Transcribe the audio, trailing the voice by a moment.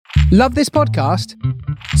Love this podcast?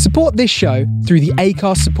 Support this show through the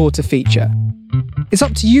Acast supporter feature. It's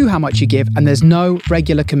up to you how much you give, and there's no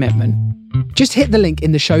regular commitment. Just hit the link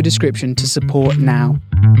in the show description to support now.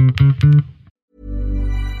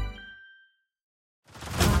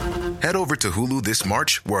 Head over to Hulu this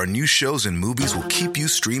March, where our new shows and movies will keep you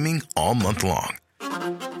streaming all month long.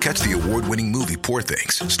 Catch the award-winning movie Poor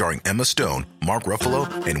Things, starring Emma Stone, Mark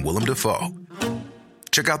Ruffalo, and Willem Dafoe.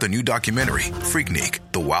 Check out the new documentary, Freaknik,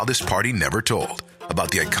 The Wildest Party Never Told,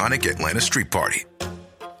 about the iconic Atlanta street party.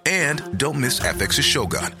 And don't miss FX's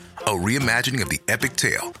Shogun, a reimagining of the epic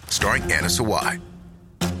tale, starring Anna Sawai.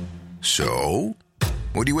 So,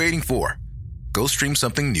 what are you waiting for? Go stream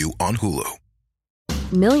something new on Hulu.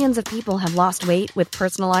 Millions of people have lost weight with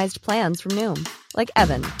personalized plans from Noom. Like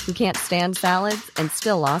Evan, who can't stand salads and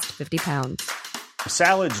still lost 50 pounds.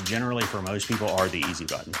 Salads generally for most people are the easy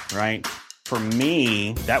button, right? For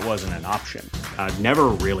me, that wasn't an option. I never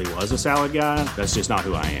really was a salad guy. That's just not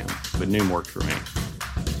who I am. But Noom worked for me.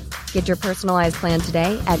 Get your personalized plan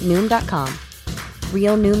today at Noom.com.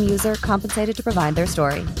 Real Noom user compensated to provide their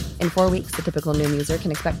story. In 4 weeks, the typical Noom user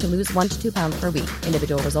can expect to lose 1 to 2 pounds per week.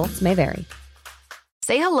 Individual results may vary.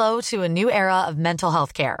 Say hello to a new era of mental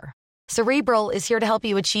health care. Cerebral is here to help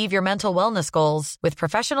you achieve your mental wellness goals with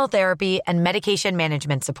professional therapy and medication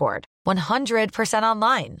management support. 100%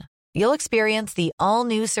 online. You'll experience the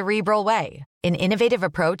all-new Cerebral Way, an innovative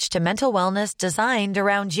approach to mental wellness designed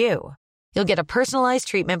around you. You'll get a personalized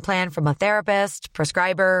treatment plan from a therapist,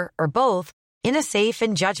 prescriber, or both in a safe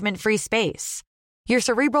and judgment-free space. Your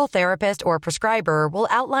Cerebral therapist or prescriber will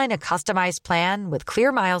outline a customized plan with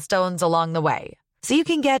clear milestones along the way, so you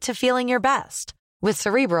can get to feeling your best. With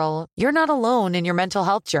Cerebral, you're not alone in your mental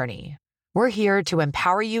health journey. We're here to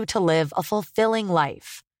empower you to live a fulfilling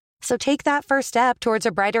life. So take that first step towards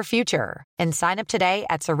a brighter future and sign up today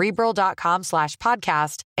at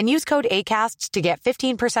Cerebral.com/podcast and use code ACAST to get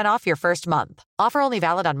 15% off your first month. Offer only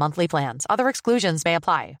valid on monthly plans. Other exclusions may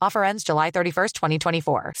apply. Offer ends July 31st,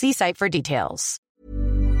 2024. See site for details.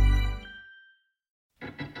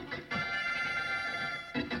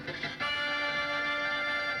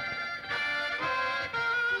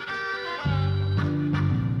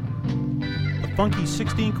 The Funky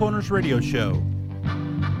 16 Corners Radio Show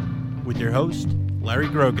with your host, Larry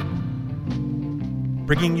Grogan.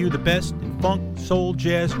 Bringing you the best in funk, soul,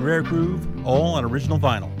 jazz, and rare groove, all on original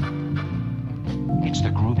vinyl. It's the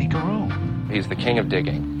Groovy Guru. He's the king of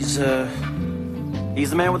digging. He's the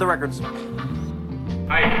man with the records.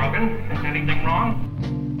 Hi, Grogan. Anything wrong?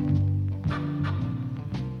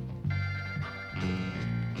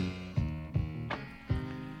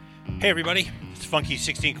 Hey everybody, it's Funky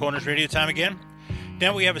 16 Corners Radio time again.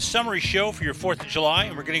 Now we have a summary show for your 4th of July,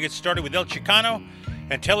 and we're going to get started with El Chicano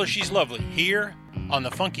and Tell Her She's Lovely here on the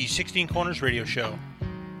Funky 16 Corners Radio Show.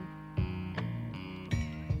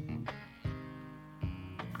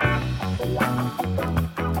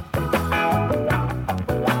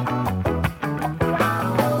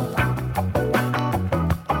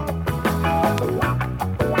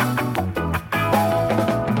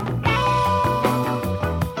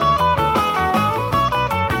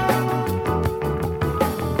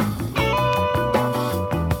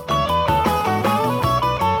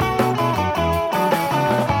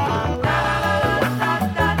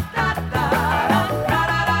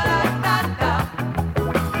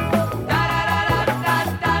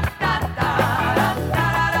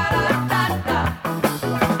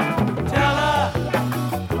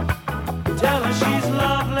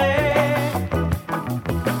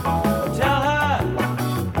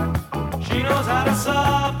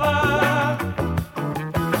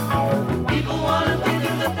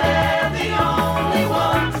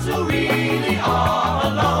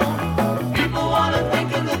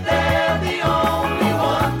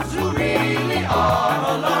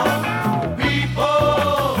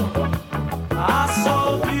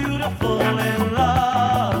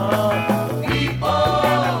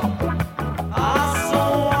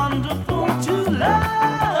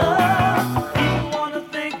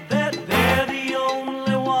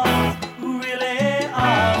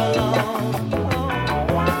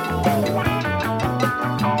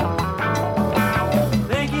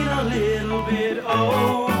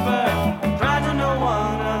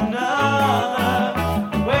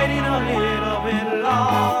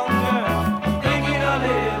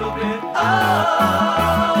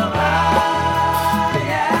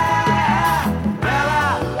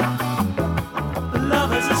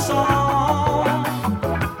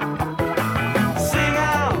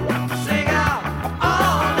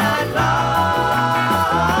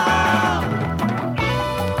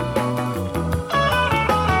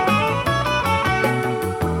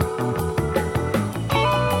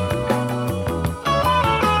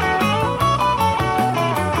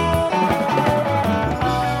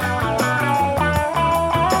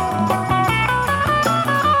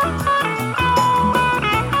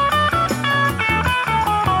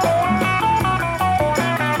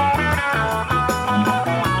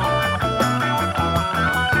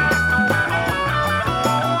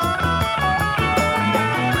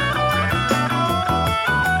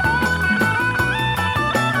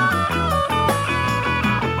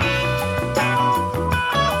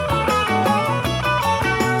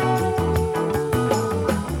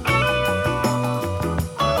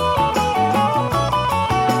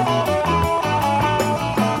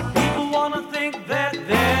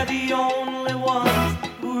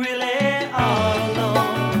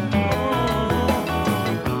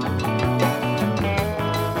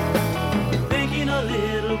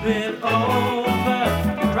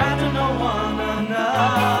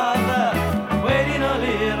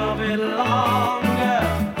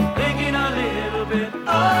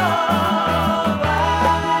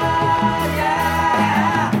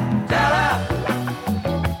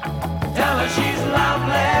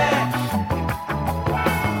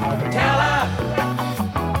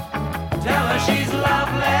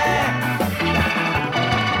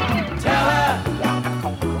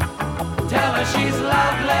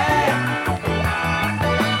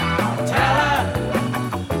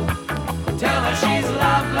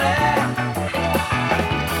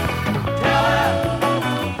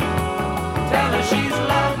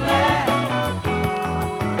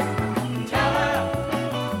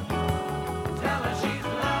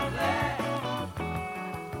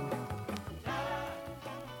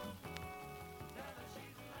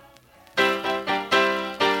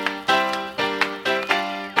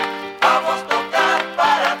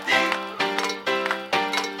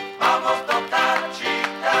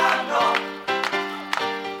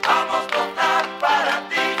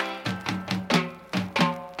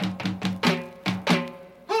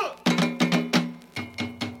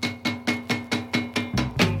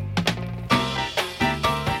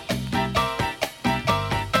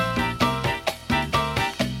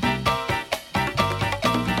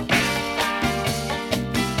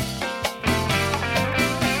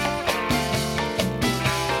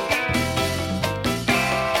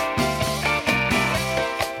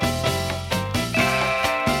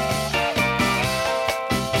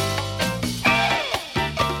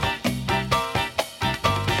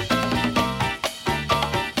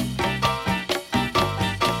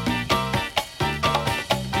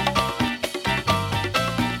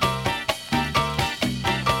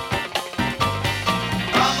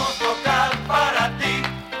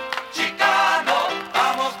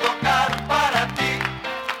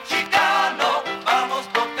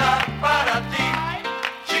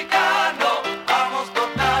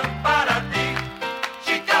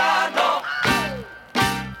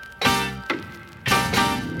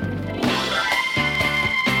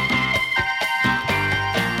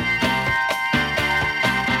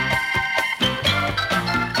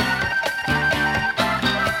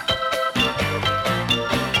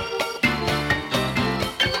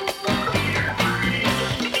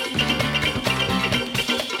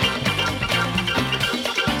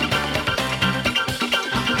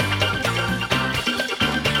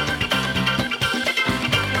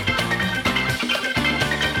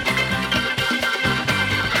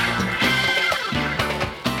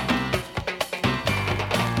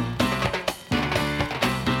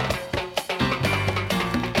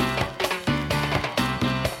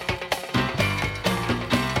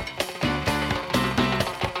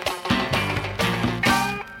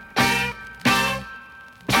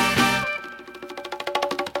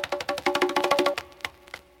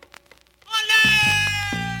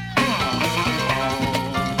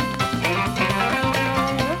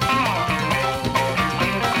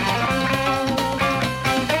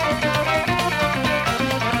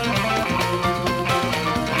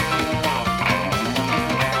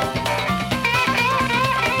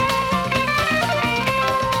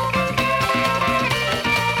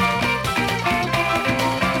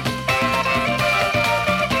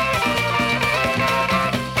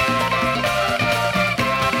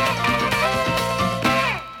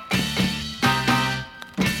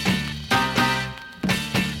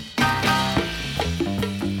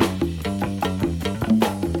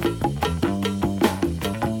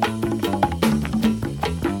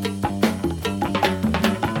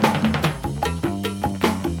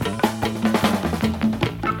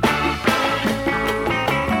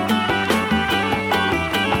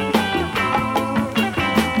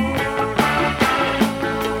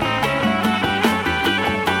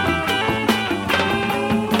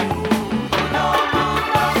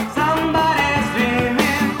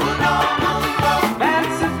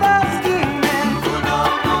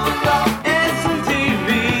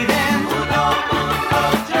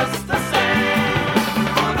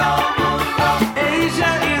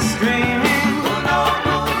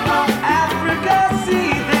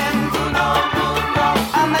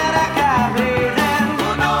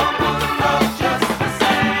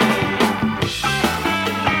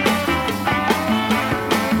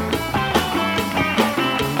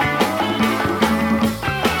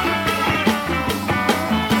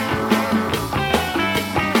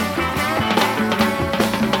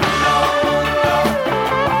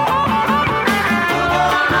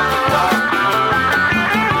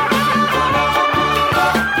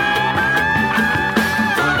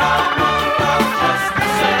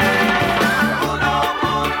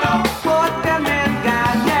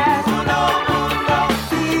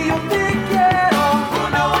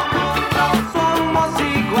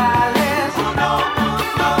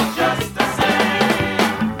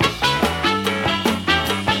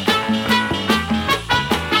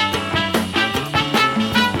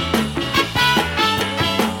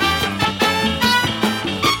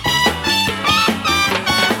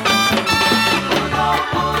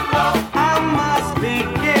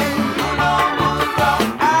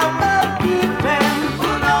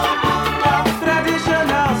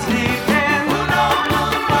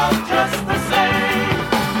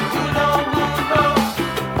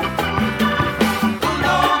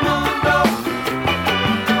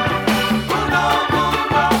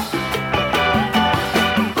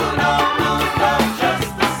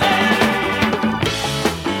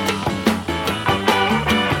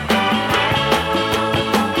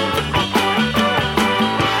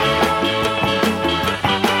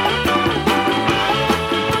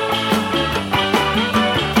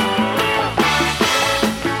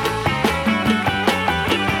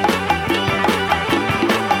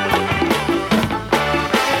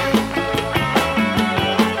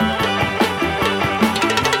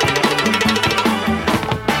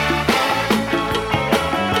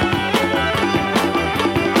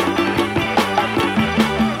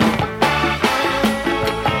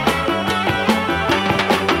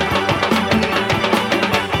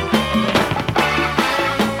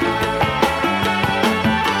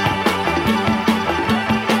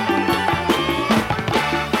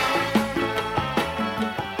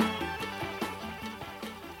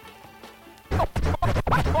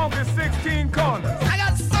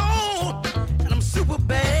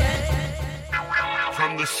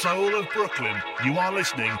 From the soul of Brooklyn, you are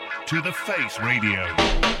listening to The Face Radio.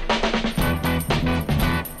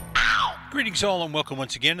 Greetings all and welcome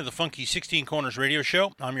once again to the Funky 16 Corners Radio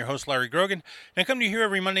Show. I'm your host, Larry Grogan, and I come to you here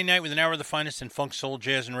every Monday night with an hour of the finest in funk, soul,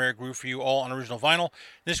 jazz, and rare groove for you all on original vinyl.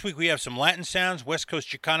 This week we have some Latin sounds, West Coast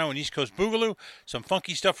Chicano and East Coast Boogaloo, some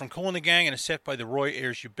funky stuff from Kool and the Gang, and a set by the Roy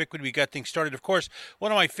Ayers Ubiquity. We got things started, of course,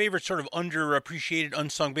 one of my favorite sort of underappreciated,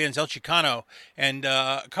 unsung bands, El Chicano, and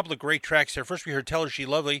a couple of great tracks there. First we heard Tell Her She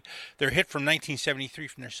Lovely, their hit from 1973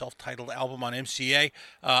 from their self-titled album on MCA,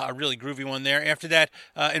 a really groovy one there. After that,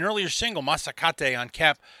 an earlier single, Masacate on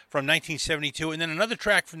Cap from 1972, and then another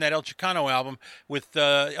track from that El Chicano album with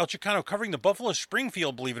El Chicano covering the Buffalo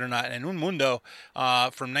Springfield, believe it or not, and Un Mundo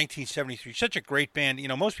from 1973. Such a great band. You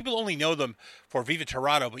know, most people only know them for Viva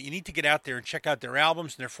Tirado, but you need to get out there and check out their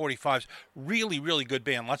albums and their 45s. Really, really good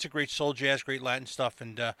band. Lots of great soul jazz, great Latin stuff,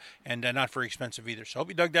 and not very expensive either. So I hope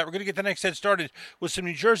you dug that. We're going to get the next set started with some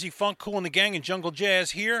New Jersey funk, Kool and the Gang, and jungle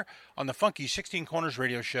jazz here on the Funky 16 Corners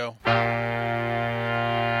Radio Show.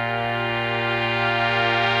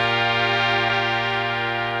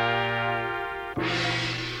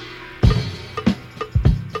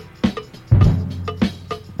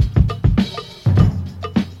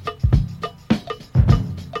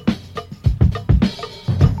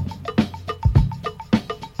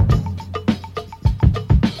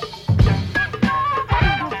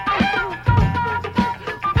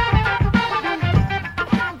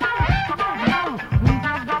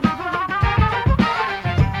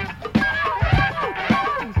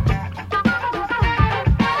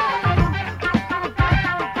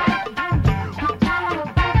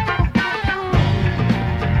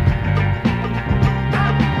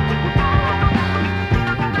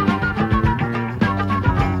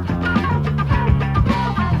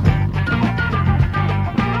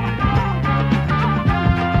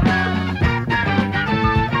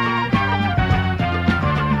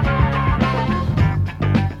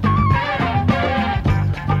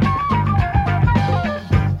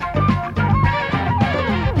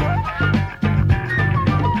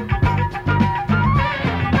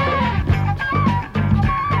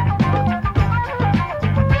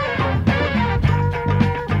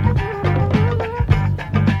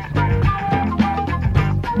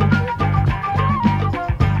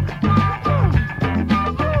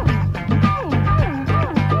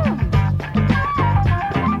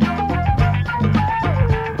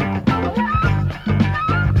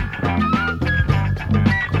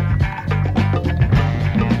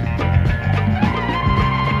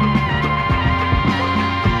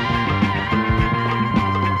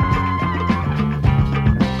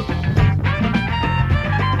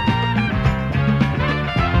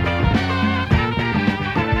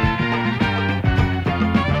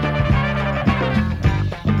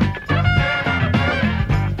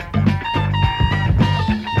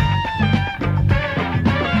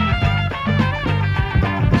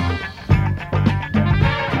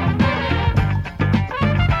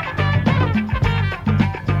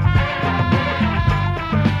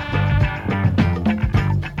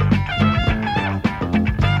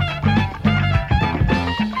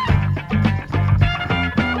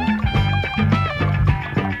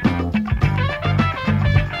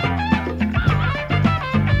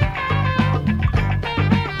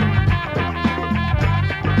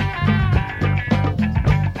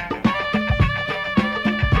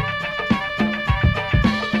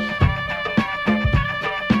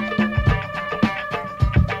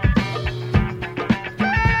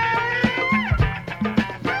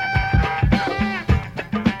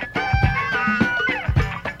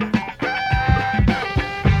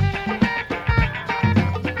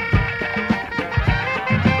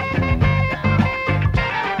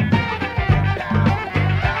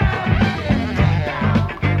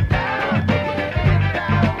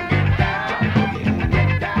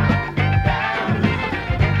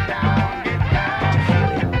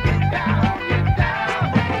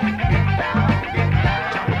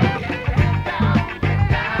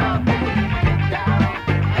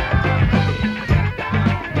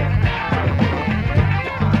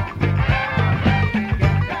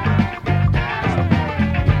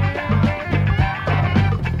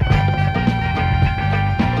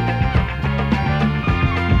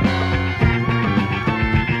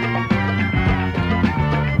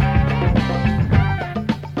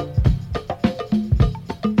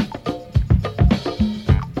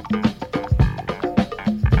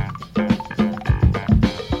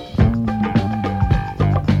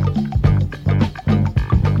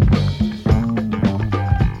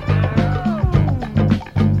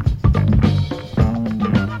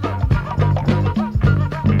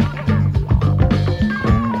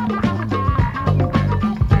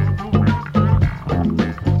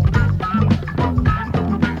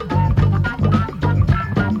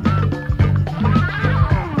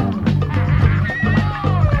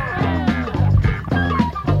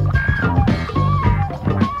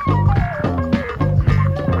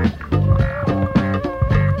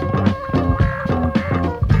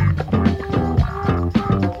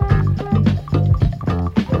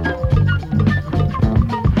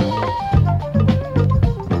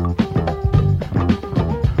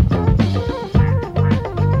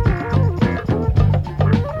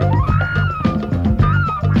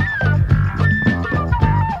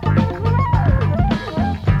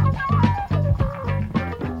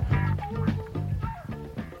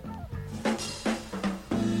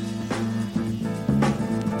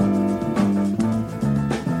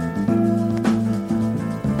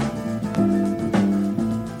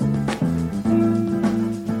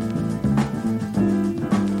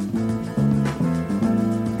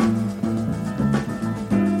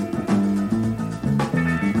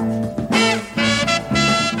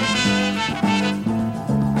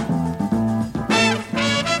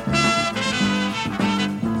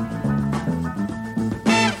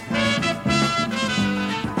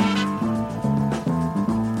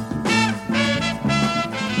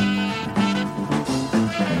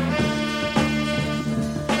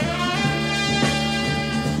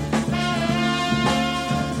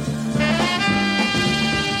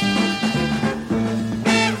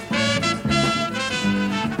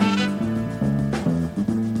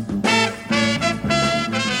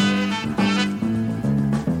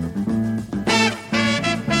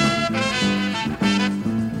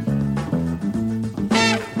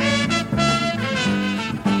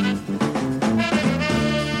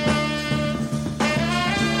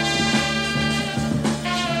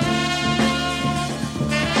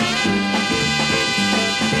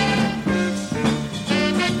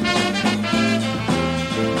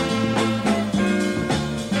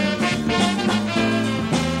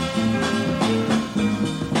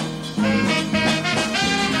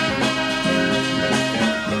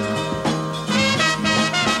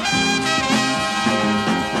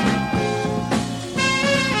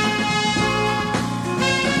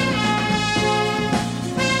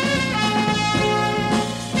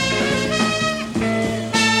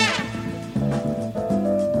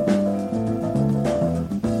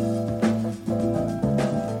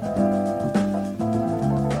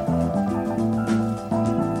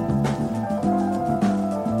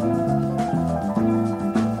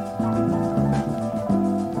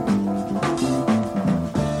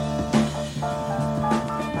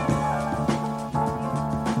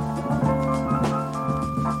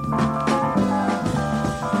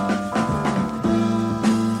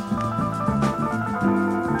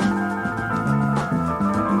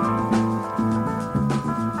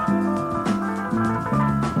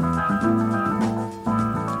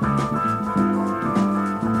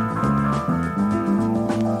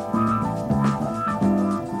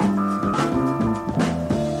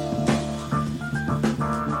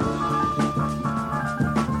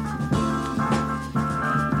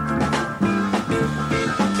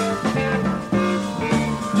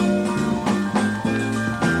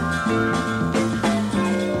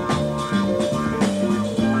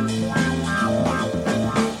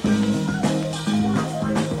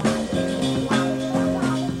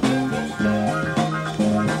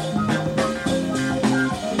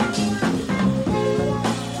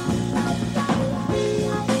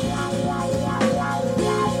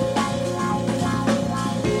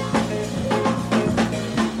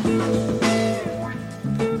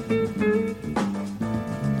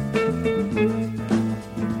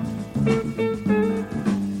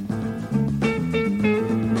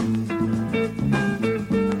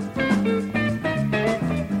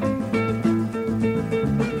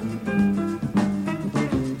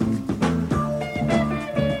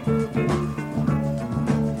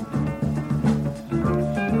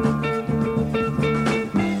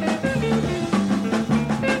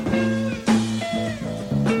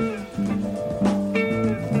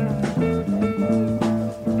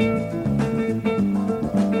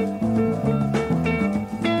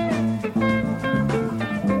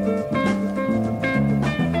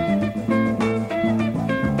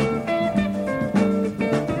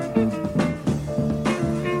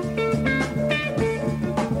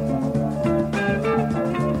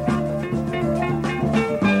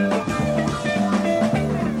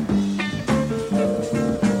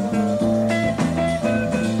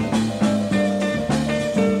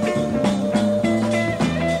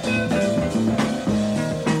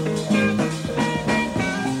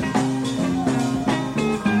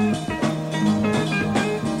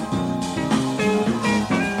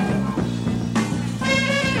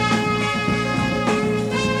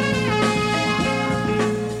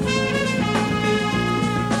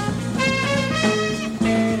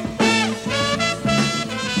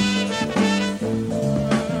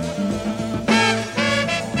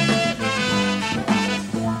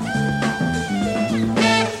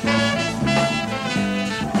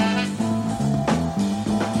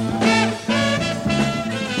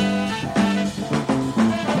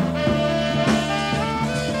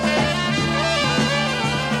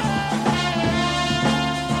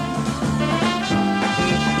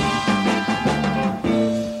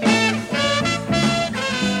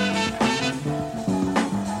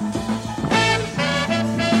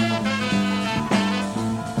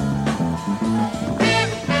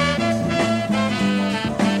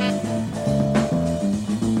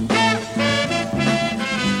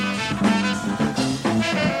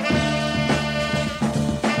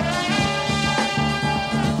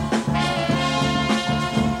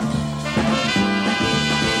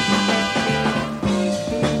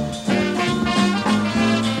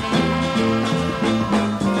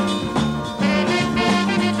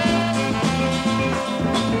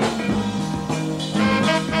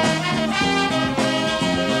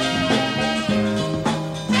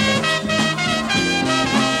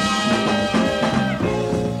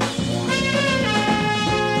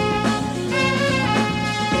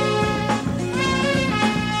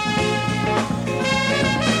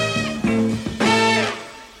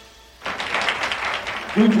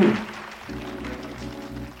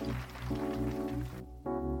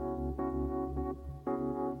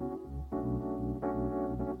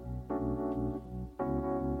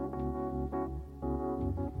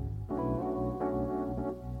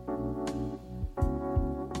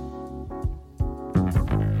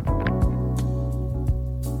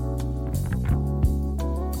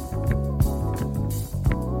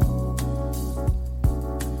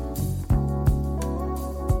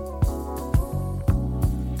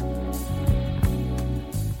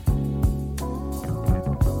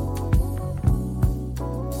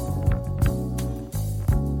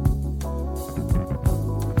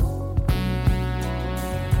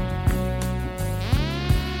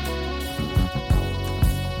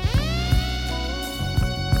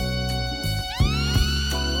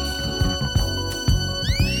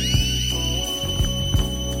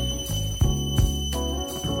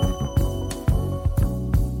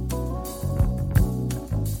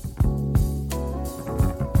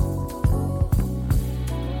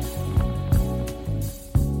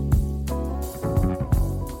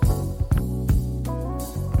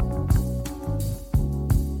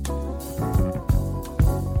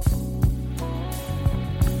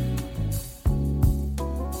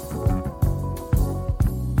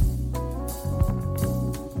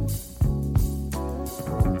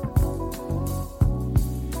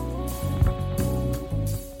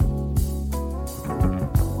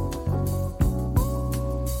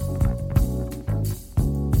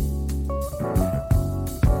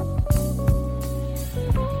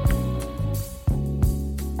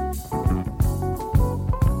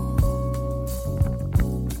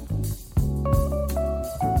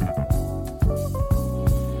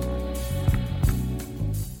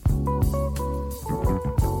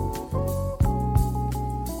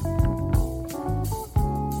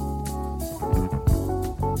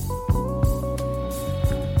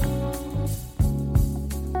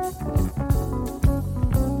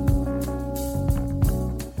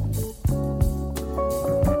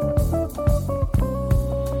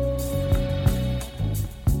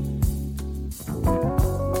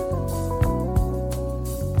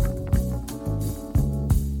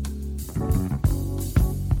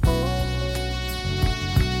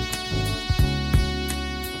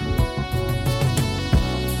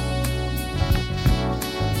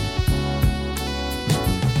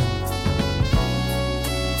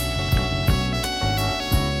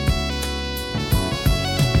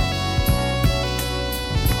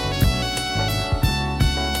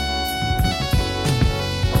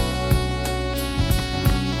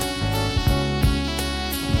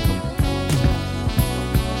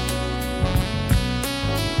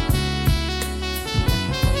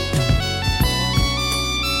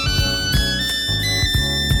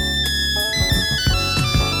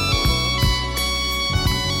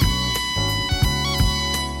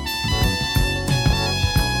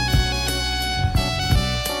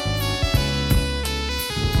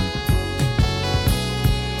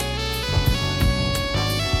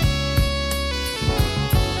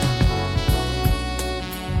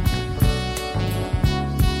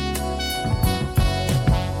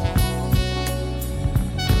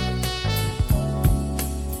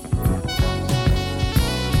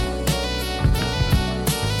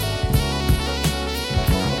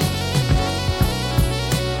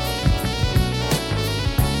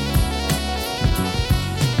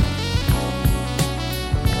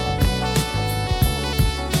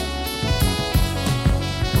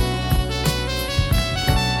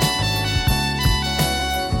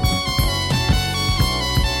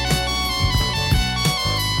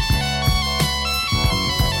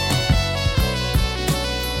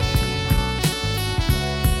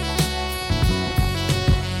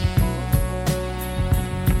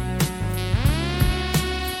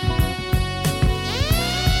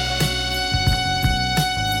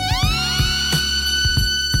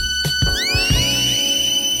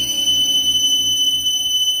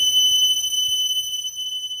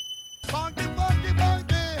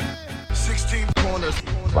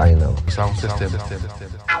 Vinyl sound system.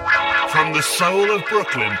 From the soul of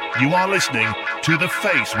Brooklyn, you are listening to The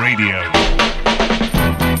Face Radio.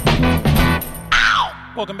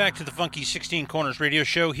 Welcome back to the Funky 16 Corners Radio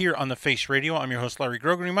Show here on The Face Radio. I'm your host, Larry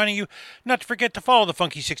Grogan, reminding you not to forget to follow the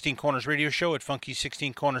Funky 16 Corners Radio Show at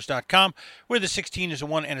funky16corners.com, where the 16 is a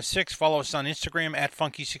 1 and a 6. Follow us on Instagram at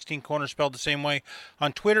Funky16Corners, spelled the same way.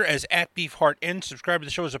 On Twitter as @BeefHeartN. Subscribe to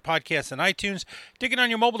the show as a podcast on iTunes. Dig it on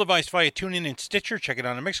your mobile device via TuneIn and Stitcher. Check it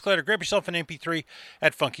out on Mixcloud or grab yourself an MP3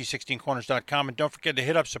 at funky16corners.com. And don't forget to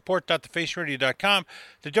hit up support.thefaceradio.com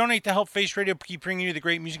to donate to help Face Radio keep bringing you the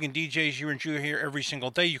great music and DJs you enjoy here every single single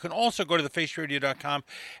day. You can also go to thefaceradio.com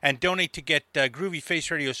and donate to get groovy Face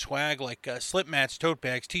Radio swag like slip mats, tote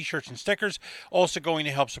bags, T-shirts, and stickers. Also going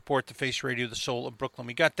to help support the Face Radio, the soul of Brooklyn.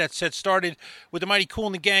 We got that set started with the Mighty Cool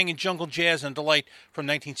and the Gang and Jungle Jazz and Delight from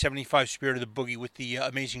 1975, Spirit of the Boogie, with the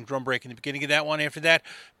amazing drum break in the beginning of that one. After that,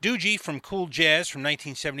 Doogie from Cool Jazz from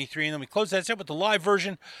 1973. And then we close that set with the live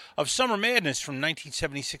version of Summer Madness from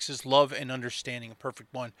 1976's Love and Understanding, a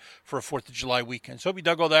perfect one for a 4th of July weekend. So hope you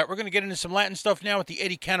dug all that. We're going to get into some Latin stuff now with the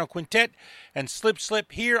Eddie Cano Quintet and Slip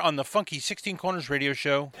Slip here on the Funky 16 Corners Radio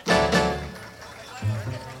Show. El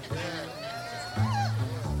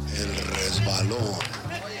resbalón.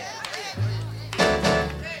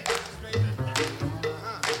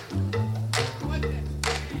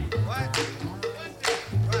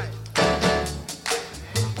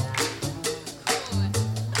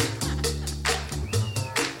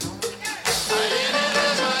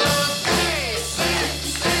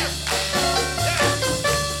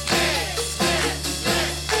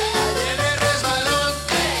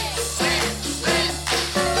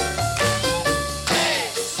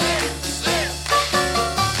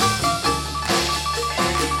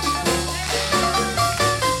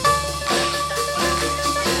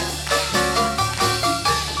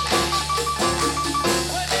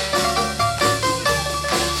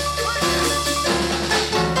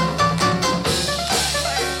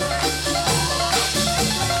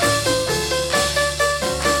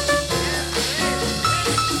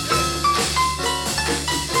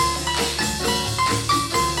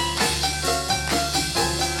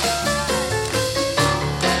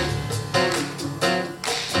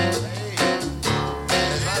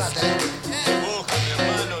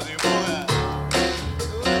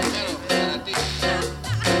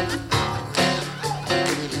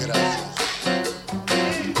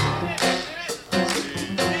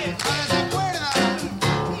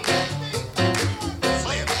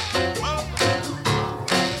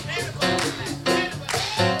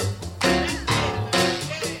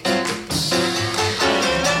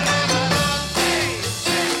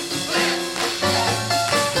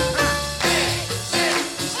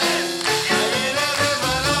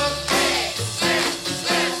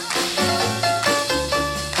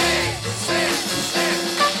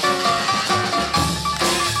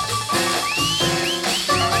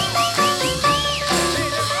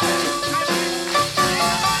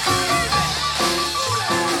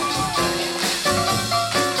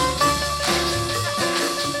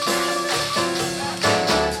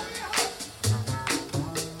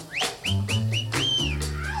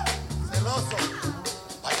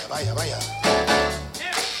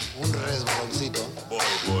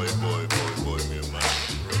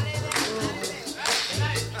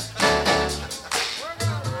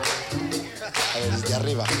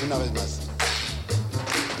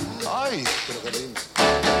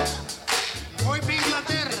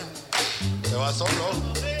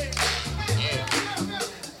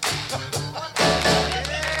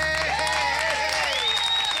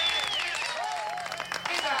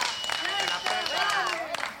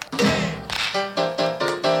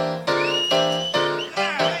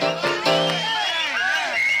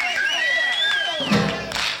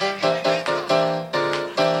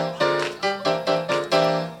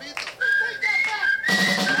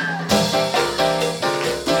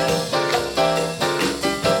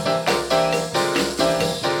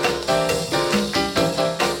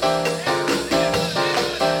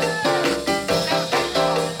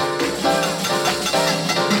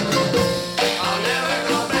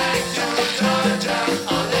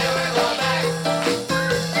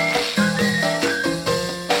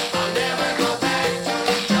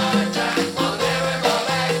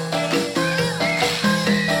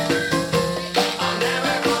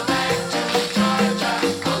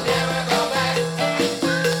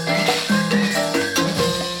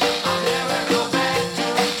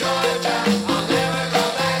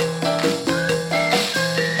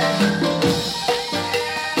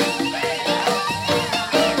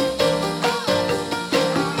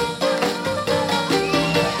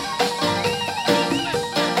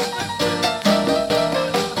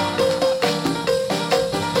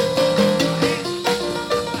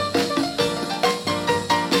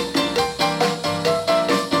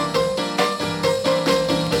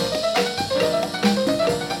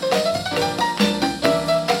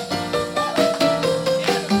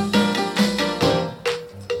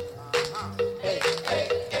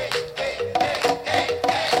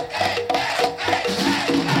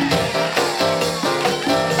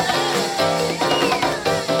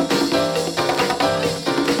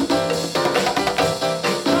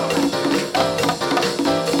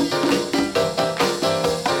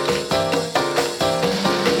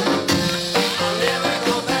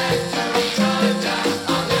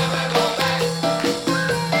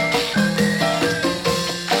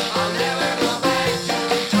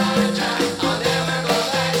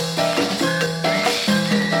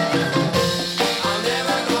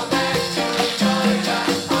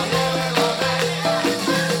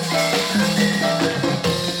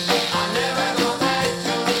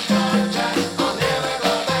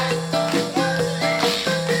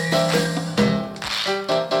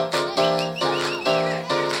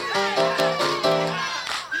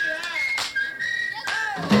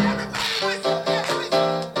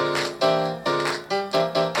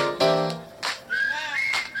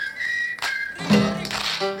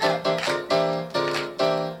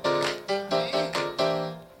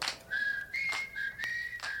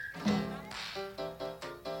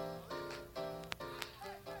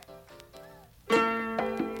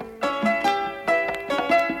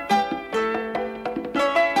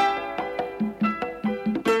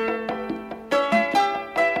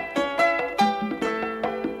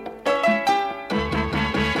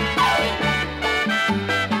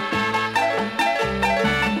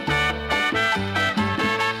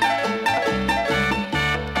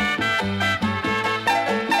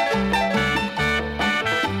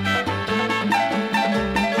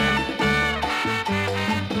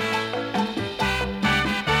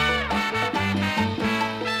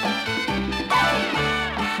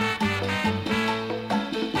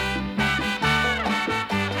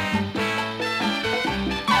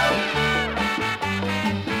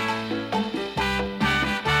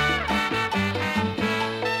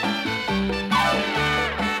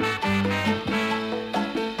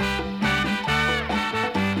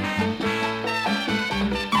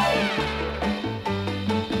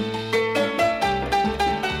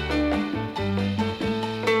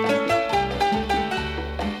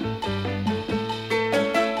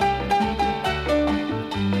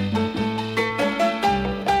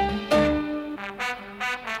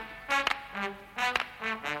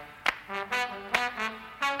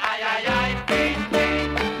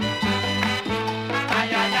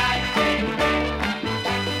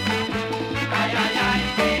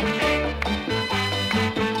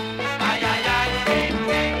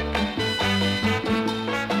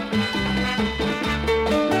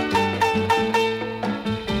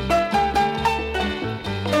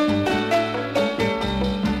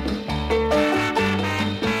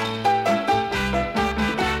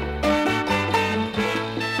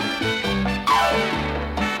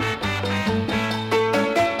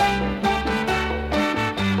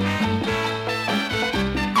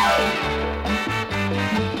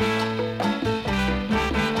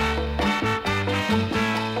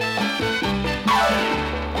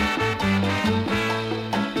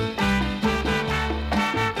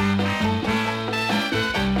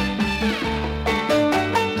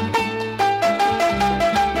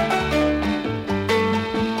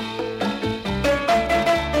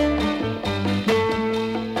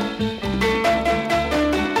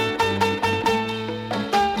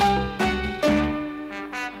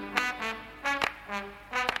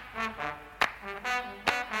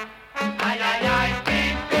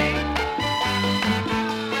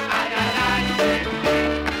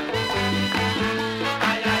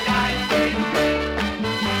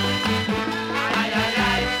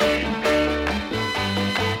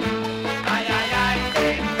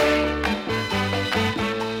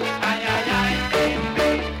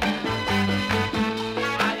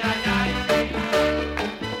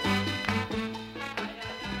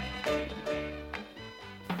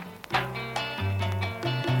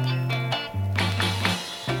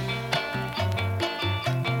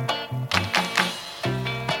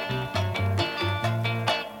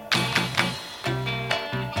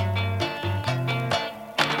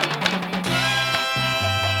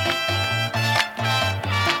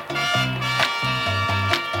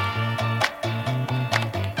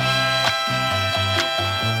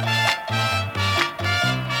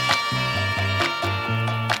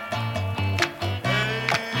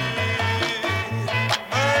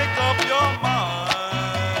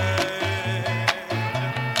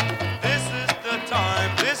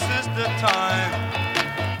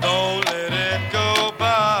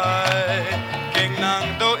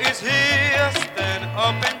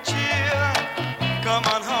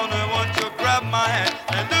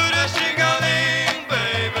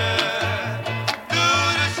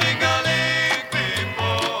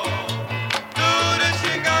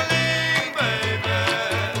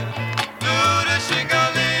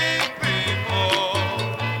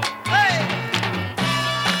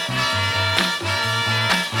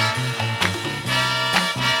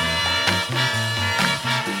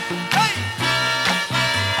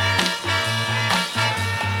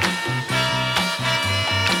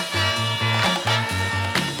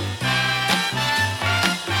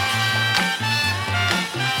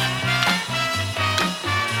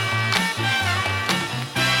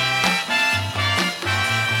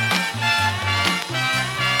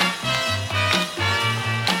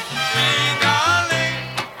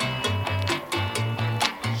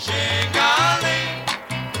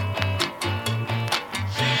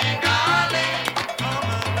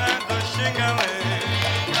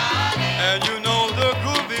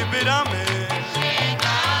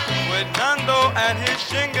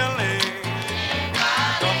 shingling.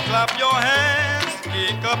 Come clap your hands,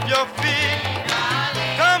 kick up your feet.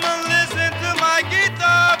 Come and listen to my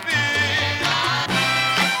guitar beat.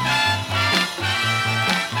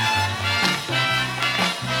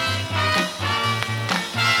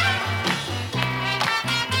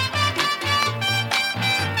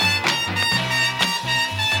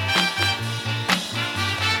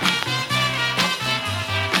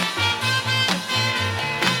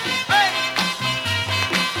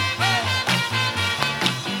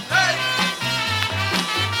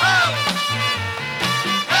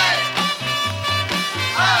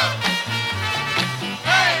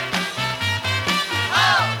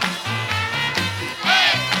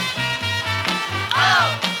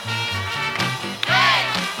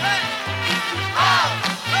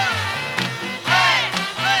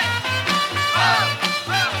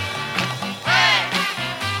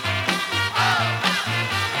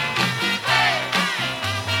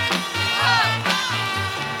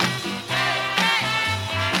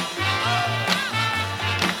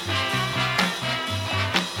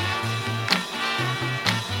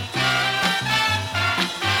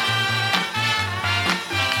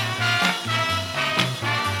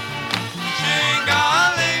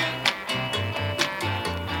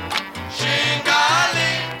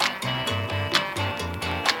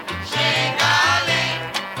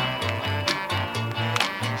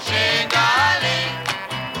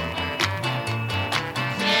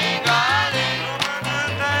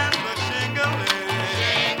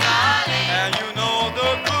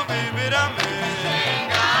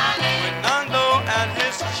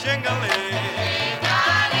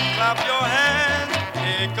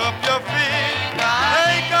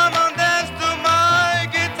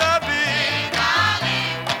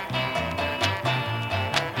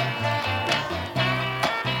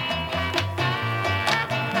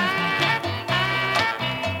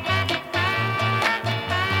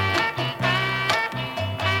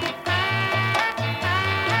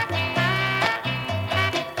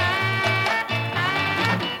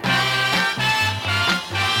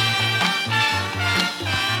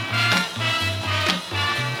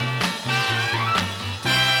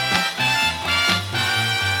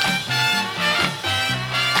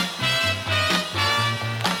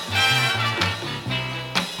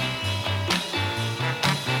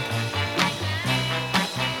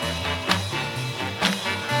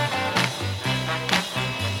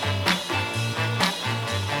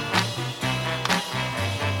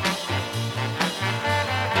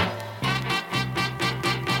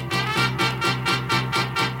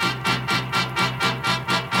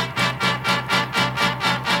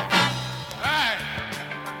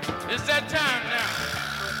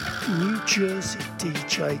 Jersey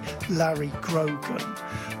DJ Larry Grogan,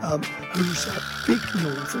 who's a big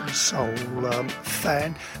Northern Soul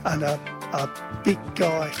fan and a big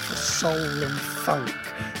guy for soul and funk,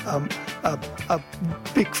 a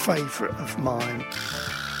big favourite of mine.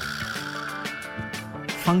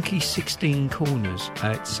 Funky 16 Corners.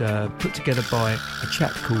 It's put together by a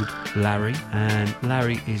chap called Larry, and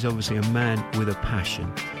Larry is obviously a man with a passion.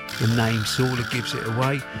 The name sort of gives it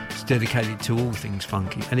away. It's dedicated to all things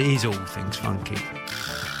funky, and it is all things funky.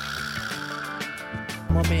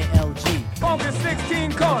 My man LG. Funky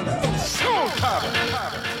 16 Corners.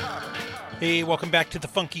 Hey, welcome back to the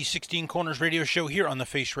Funky 16 Corners radio show here on The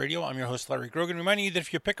Face Radio. I'm your host, Larry Grogan, reminding you that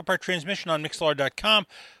if you pick up our transmission on Mixlr.com,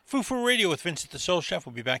 Foo Radio with Vincent the Soul Chef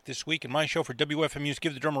will be back this week, and my show for WFMU's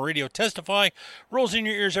Give the Drummer Radio Testify rolls in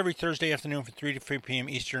your ears every Thursday afternoon from 3 to 3 p.m.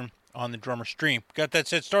 Eastern on the Drummer Stream. Got that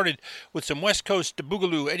set started with some West Coast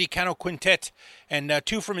Boogaloo Eddie Cano Quintet, and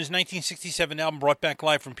two from his 1967 album brought back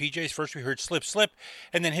live from PJ's. First we heard Slip Slip,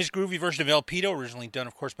 and then his groovy version of El Pito, originally done,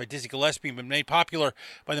 of course, by Dizzy Gillespie, but made popular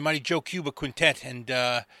by the mighty Joe Cuba Quintet, and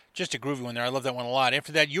just a groovy one there. I love that one a lot.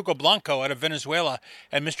 After that, Hugo Blanco out of Venezuela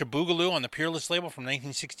and Mr. Boogaloo on the Peerless label from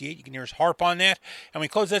 1968. You can hear his harp on that. And we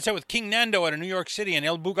close that set with King Nando out of New York City and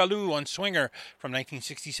El Boogaloo on Swinger from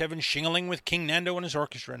 1967. Shingling with King Nando and his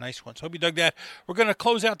orchestra. A nice one. So hope you dug that. We're going to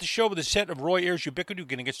close out the show with a set of Roy Ayers' Ubiquity. We're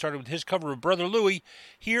going to get started with his cover of Brother Louie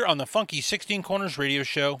here on the Funky 16 Corners radio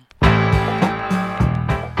show.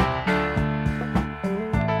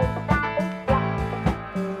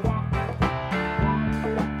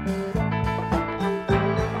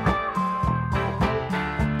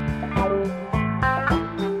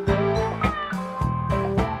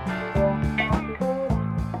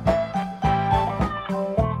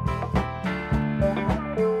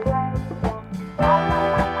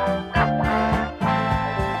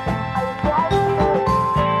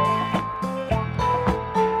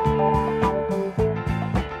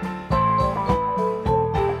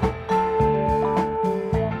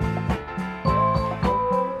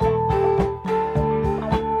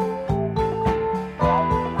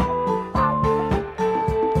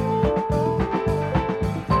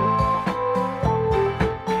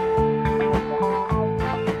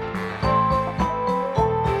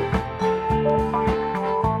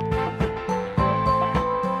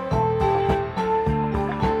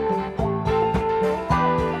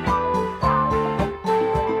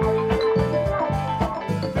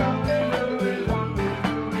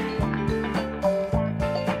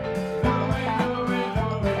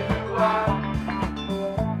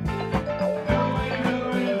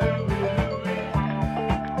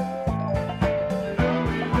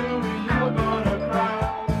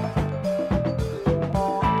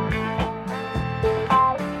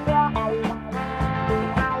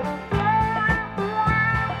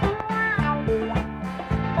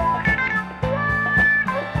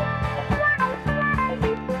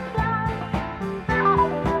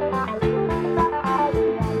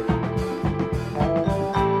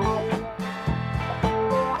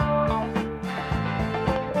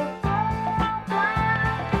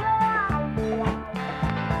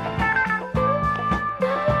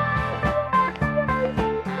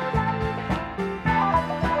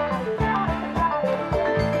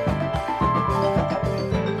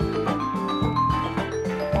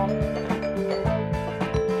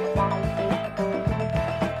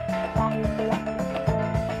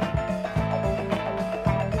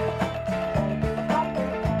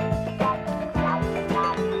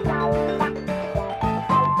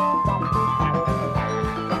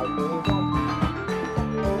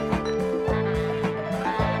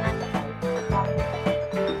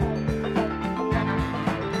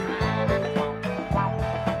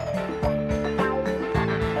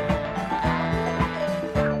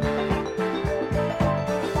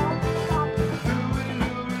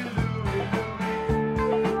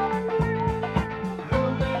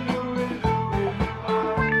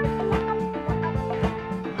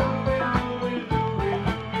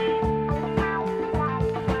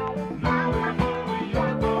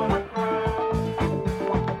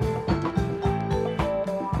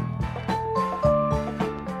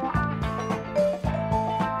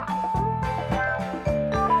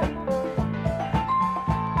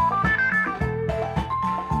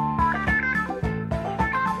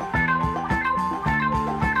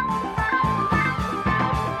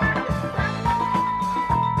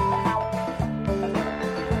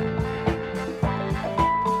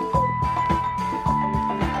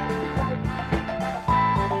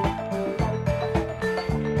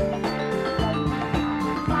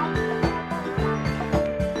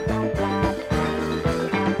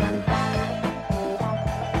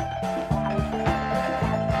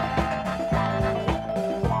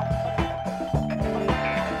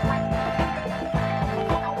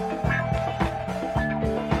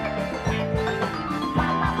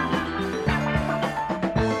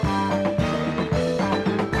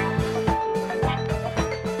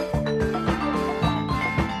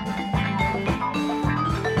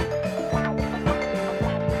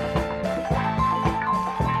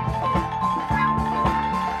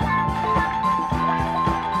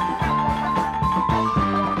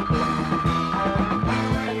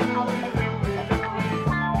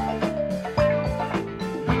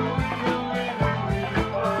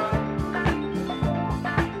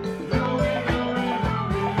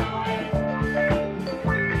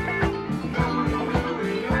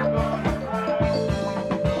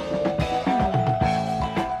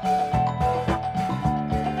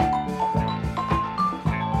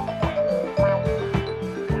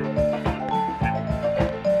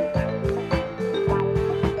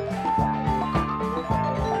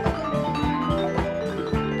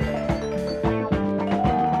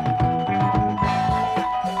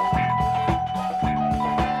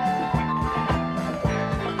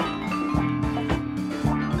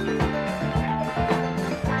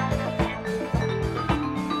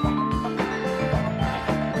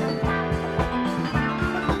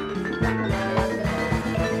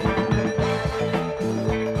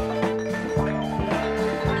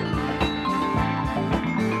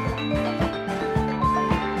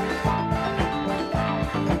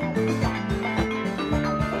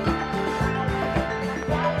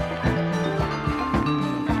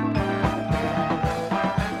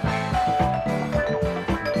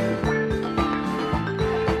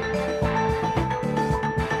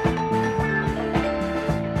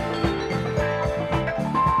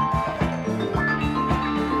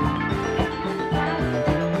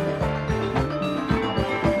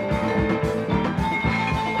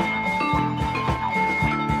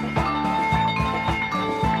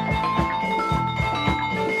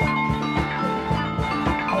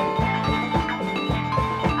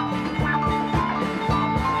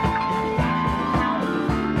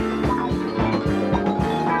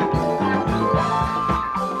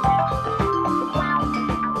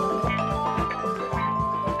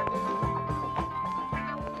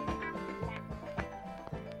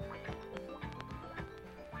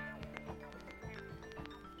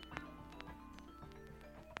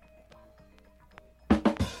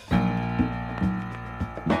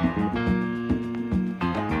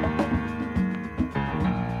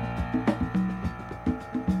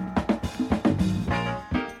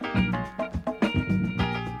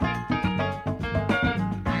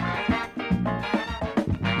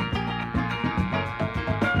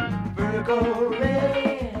 Virgo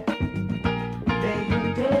red, lay you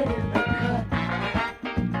dead in the cut.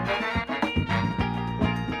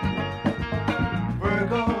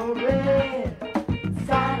 Virgo red,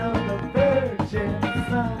 sign of the virgin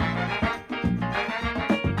sun.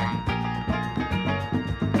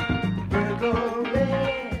 Virgo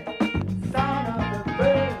red, sign of the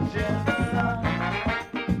virgin sun.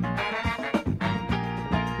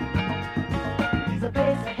 He's a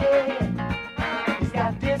pace ahead, he's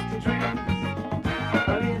got distant dreams, a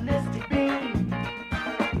realistic being,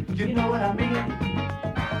 you know what I mean.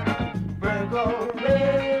 Virgo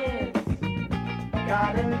reds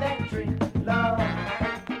got electric love.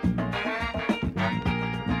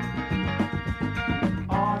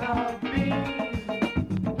 On a beam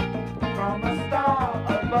from a star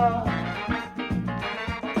above.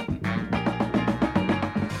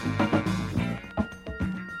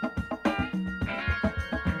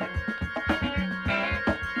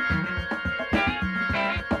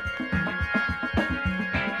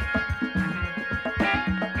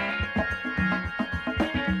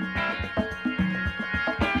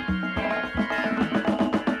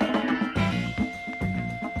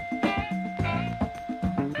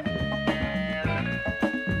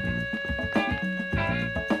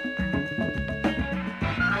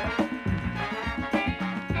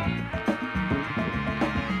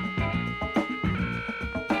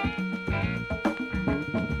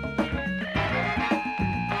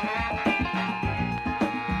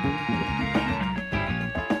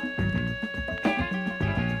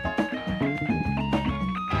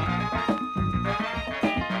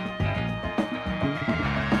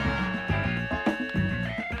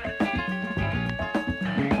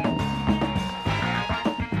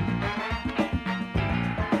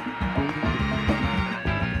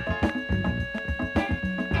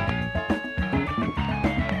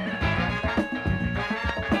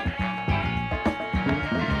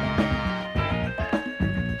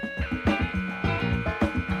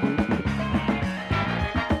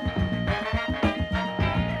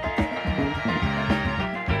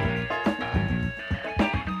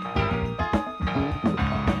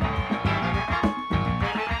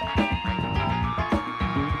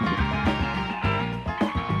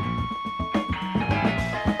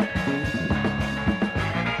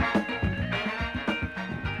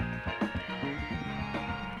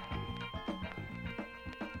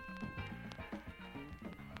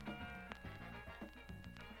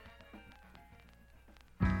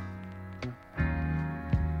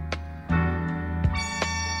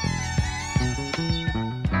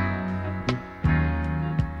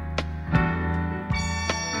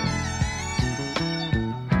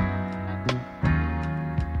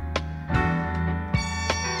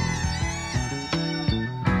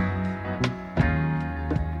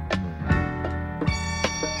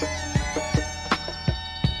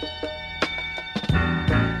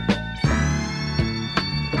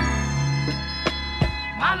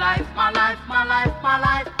 My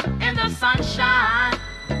life in the sunshine.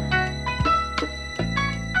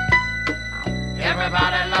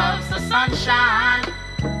 Everybody loves the sunshine.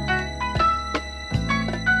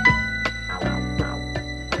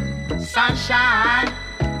 Sunshine.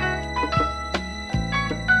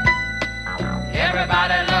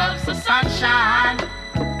 Everybody loves the sunshine.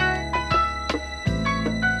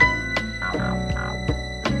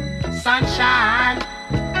 Sunshine.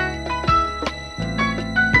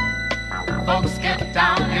 Folks get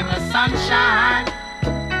down in the sunshine.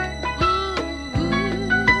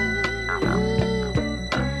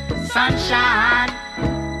 Sunshine.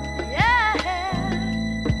 Yeah.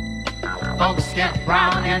 Folks get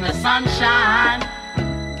brown in the sunshine.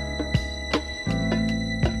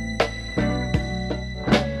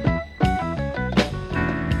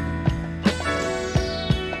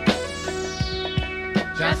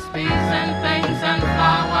 Just bees and things and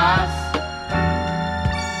flowers.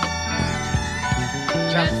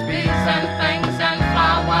 Just bees and things and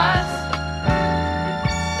flowers.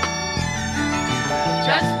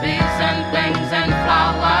 Just bees and things and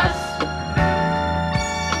flowers.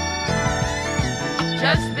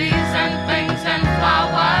 Just bees and things and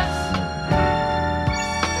flowers.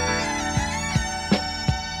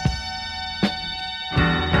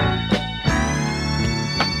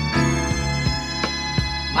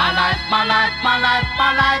 My life, my life, my life,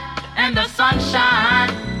 my life in the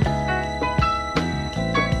sunshine.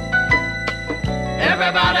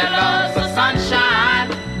 Everybody loves the sunshine.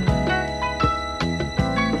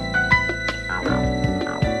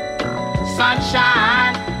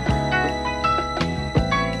 Sunshine.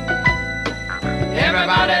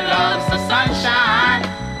 Everybody loves the sunshine.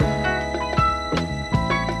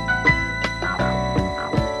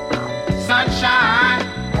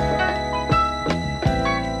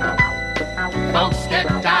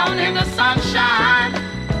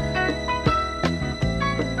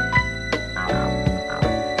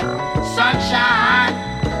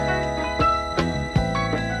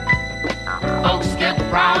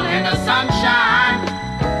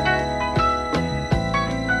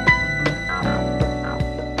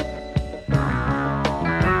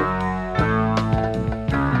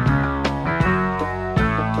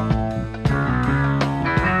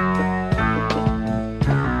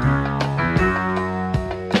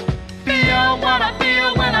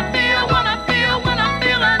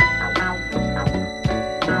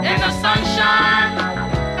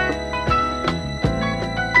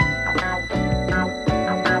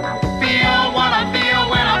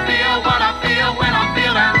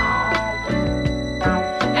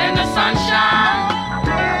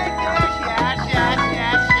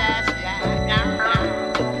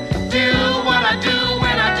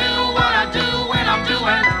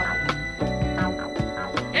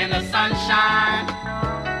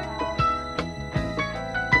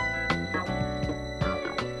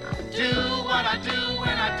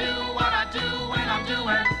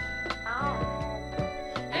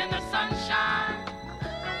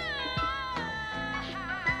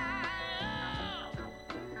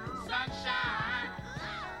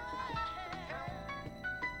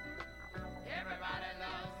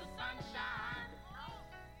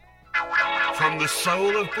 From the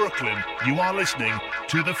soul of Brooklyn, you are listening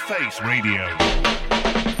to The Face Radio.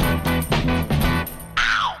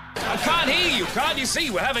 I can't hear you. Can't you see?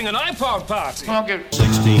 We're having an iPod party. Okay.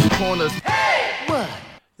 16 corners. Hey! What?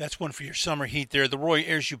 That's one for your summer heat there. The Roy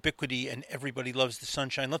Ayers Ubiquity and Everybody Loves the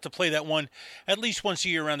Sunshine. Love to play that one at least once a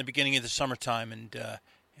year around the beginning of the summertime, and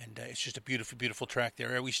it's just a beautiful, beautiful track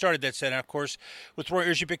there. We started that set, of course, with Roy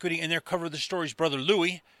Ayers Ubiquity and their cover of the Story's Brother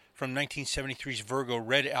Louie from 1973's Virgo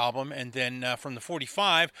Red album, and then from the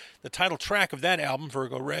 45, the title track of that album,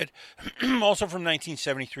 Virgo Red, also from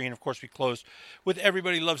 1973, and of course we closed with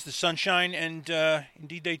Everybody Loves the Sunshine, and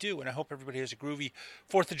indeed they do, and I hope everybody has a groovy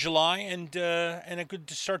 4th of July and a good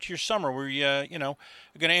start to your summer. We're going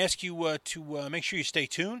to ask you to make sure you stay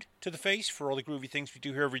tuned to The Face for all the groovy things we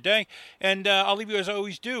do here every day, and I'll leave you as I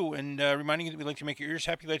always do, and reminding you that we like to make your ears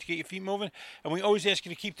happy, we like to get your feet moving, and we always ask you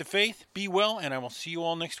to keep the faith, be well, and I will see you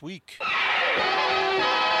all next week.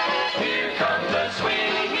 Here come the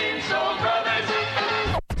swinging soul brothers.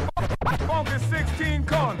 Funky 16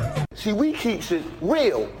 corners. See, we keeps it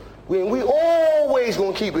real. We always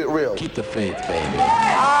gonna keep it real. Keep the faith, baby.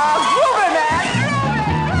 Grogan, man.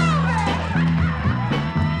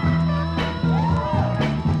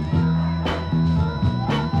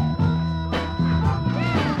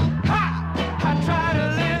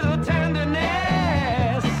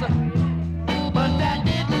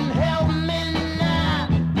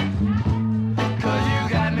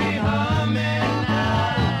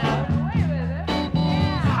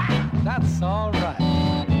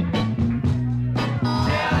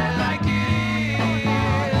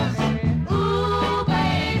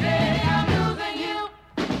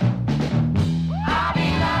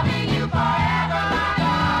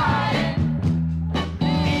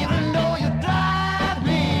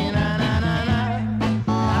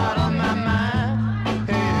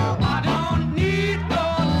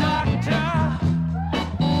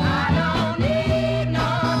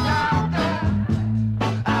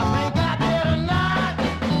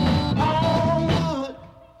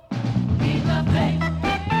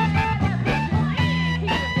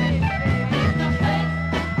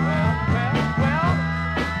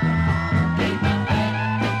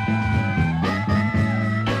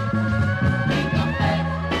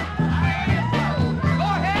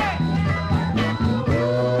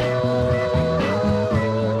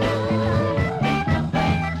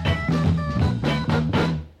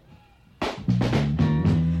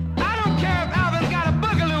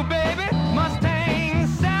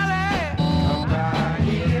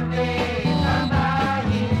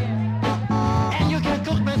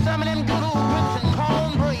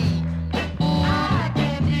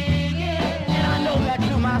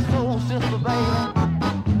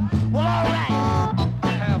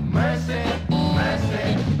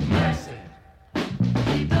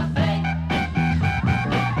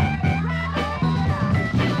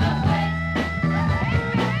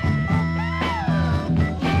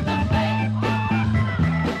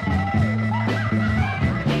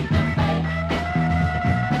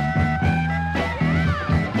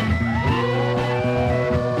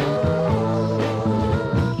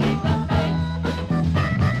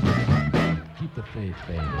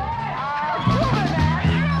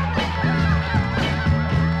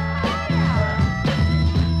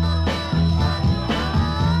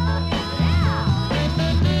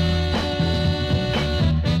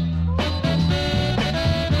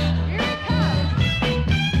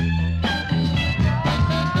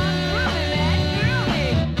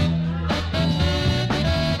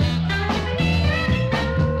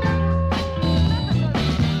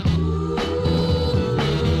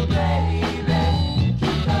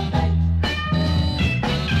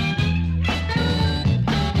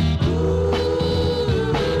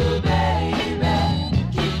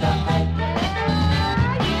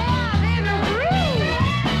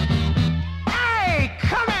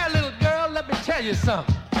 You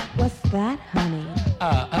something. What's that, honey?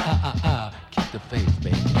 Keep the faith,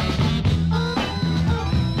 baby.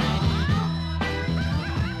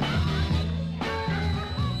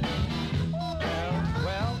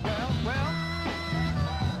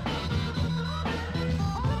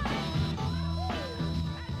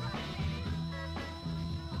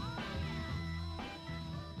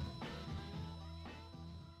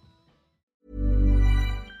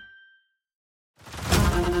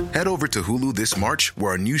 Head over to Hulu this March,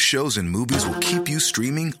 where our new shows and movies will keep you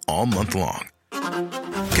streaming all month long.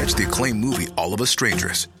 Catch the acclaimed movie All of Us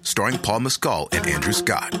Strangers, starring Paul Mescal and Andrew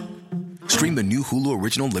Scott. Stream the new Hulu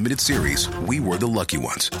original limited series We Were the Lucky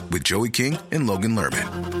Ones with Joey King and Logan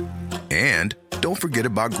Lerman. And don't forget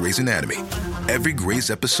about Grey's Anatomy. Every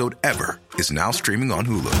Grey's episode ever is now streaming on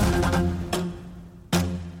Hulu.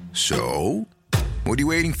 So, what are you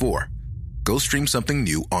waiting for? Go stream something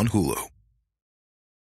new on Hulu.